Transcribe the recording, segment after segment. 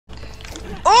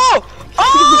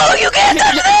can't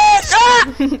touch this! Ah!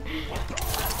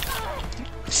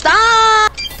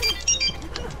 Stop!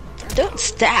 Don't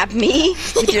stab me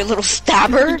with your little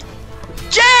stabber.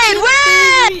 Jade,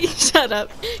 wait! Shut up.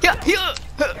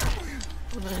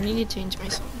 Hold on, I need to change my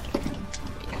song.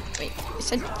 Wait, I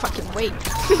said fucking wait,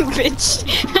 bitch.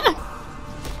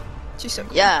 She's so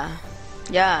cool. Yeah,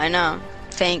 I know.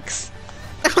 Thanks.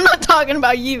 I'm not talking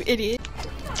about you, idiot.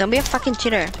 Don't be a fucking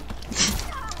cheater.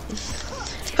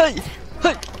 Hey,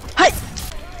 hey, hey!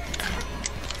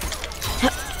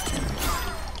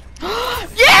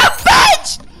 Yeah,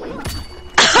 bitch!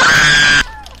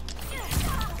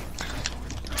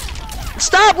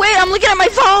 Stop! Wait, I'm looking at my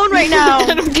phone right now. I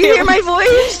don't Do you hear care. my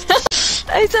voice?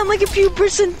 I sound like a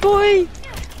pubescent boy.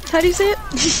 How do you say it?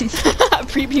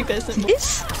 Prepubescent.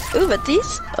 This? Ooh, but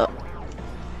these? Oh.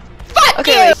 Fuck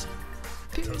Okay, you! wait.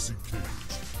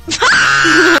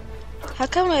 How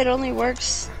come it only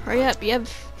works? Hurry up, you have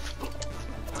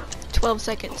 12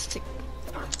 seconds to,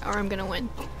 or I'm gonna win.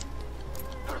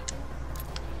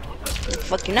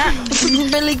 Fuck you not.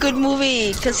 Really good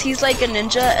movie, cause he's like a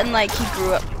ninja and like he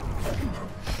grew up.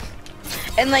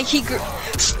 And like he grew.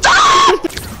 Stop!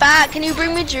 Bat, can you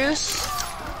bring me juice?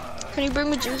 Can you bring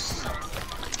me juice?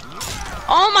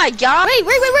 Oh my god! Wait,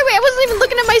 I wasn't even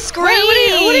looking at my screen!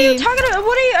 Wait, what are you talking about?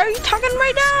 Are you talking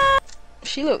right now?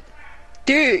 She look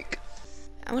dick.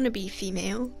 I wanna be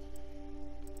female.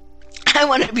 I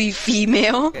wanna be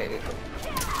female.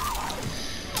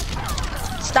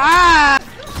 Stop!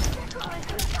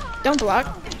 Don't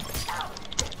block.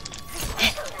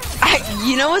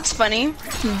 You know what's funny?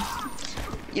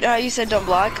 You know how you said don't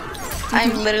block?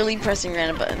 I'm literally pressing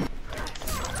random button.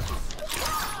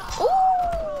 Ooh.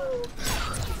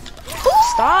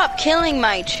 Stop killing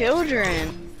my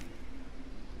children.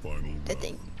 That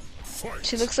thing.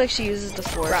 She looks like she uses the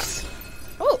force.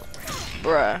 Oh.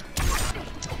 Bruh.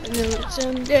 No,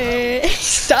 someday.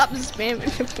 Stop spamming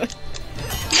the button.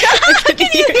 Can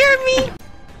you hear me?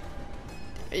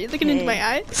 Are you looking into my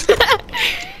eyes?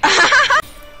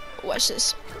 Watch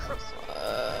this.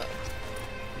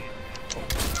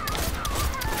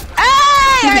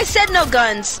 Hey! I said no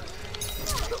guns.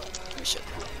 Oh, shit.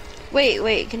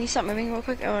 Wait. Can you stop moving real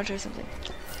quick? I want to try something.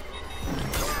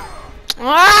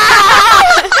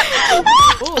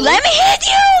 Let me hit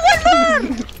you!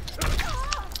 One more!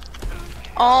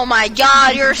 Oh my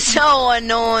god, you're so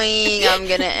annoying. I'm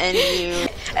gonna end you.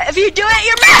 If you do it,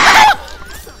 you're mad!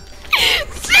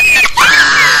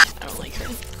 I don't like her.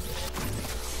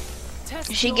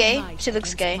 Is she gay? She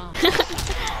looks gay.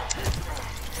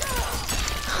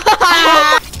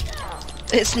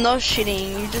 It's no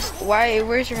shitting. You just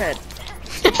where's your head?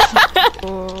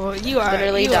 Oh, you are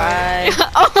Literally died.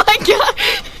 Oh my god!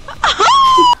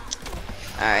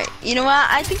 Alright, you know what?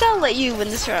 I think I'll let you win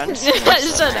this round.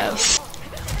 Shut up.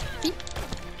 Beep.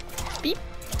 Beep.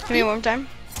 Give me one more time.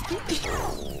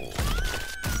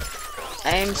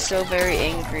 I am so very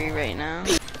angry right now.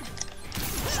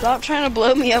 Stop trying to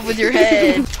blow me up with your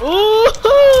head. Ooh.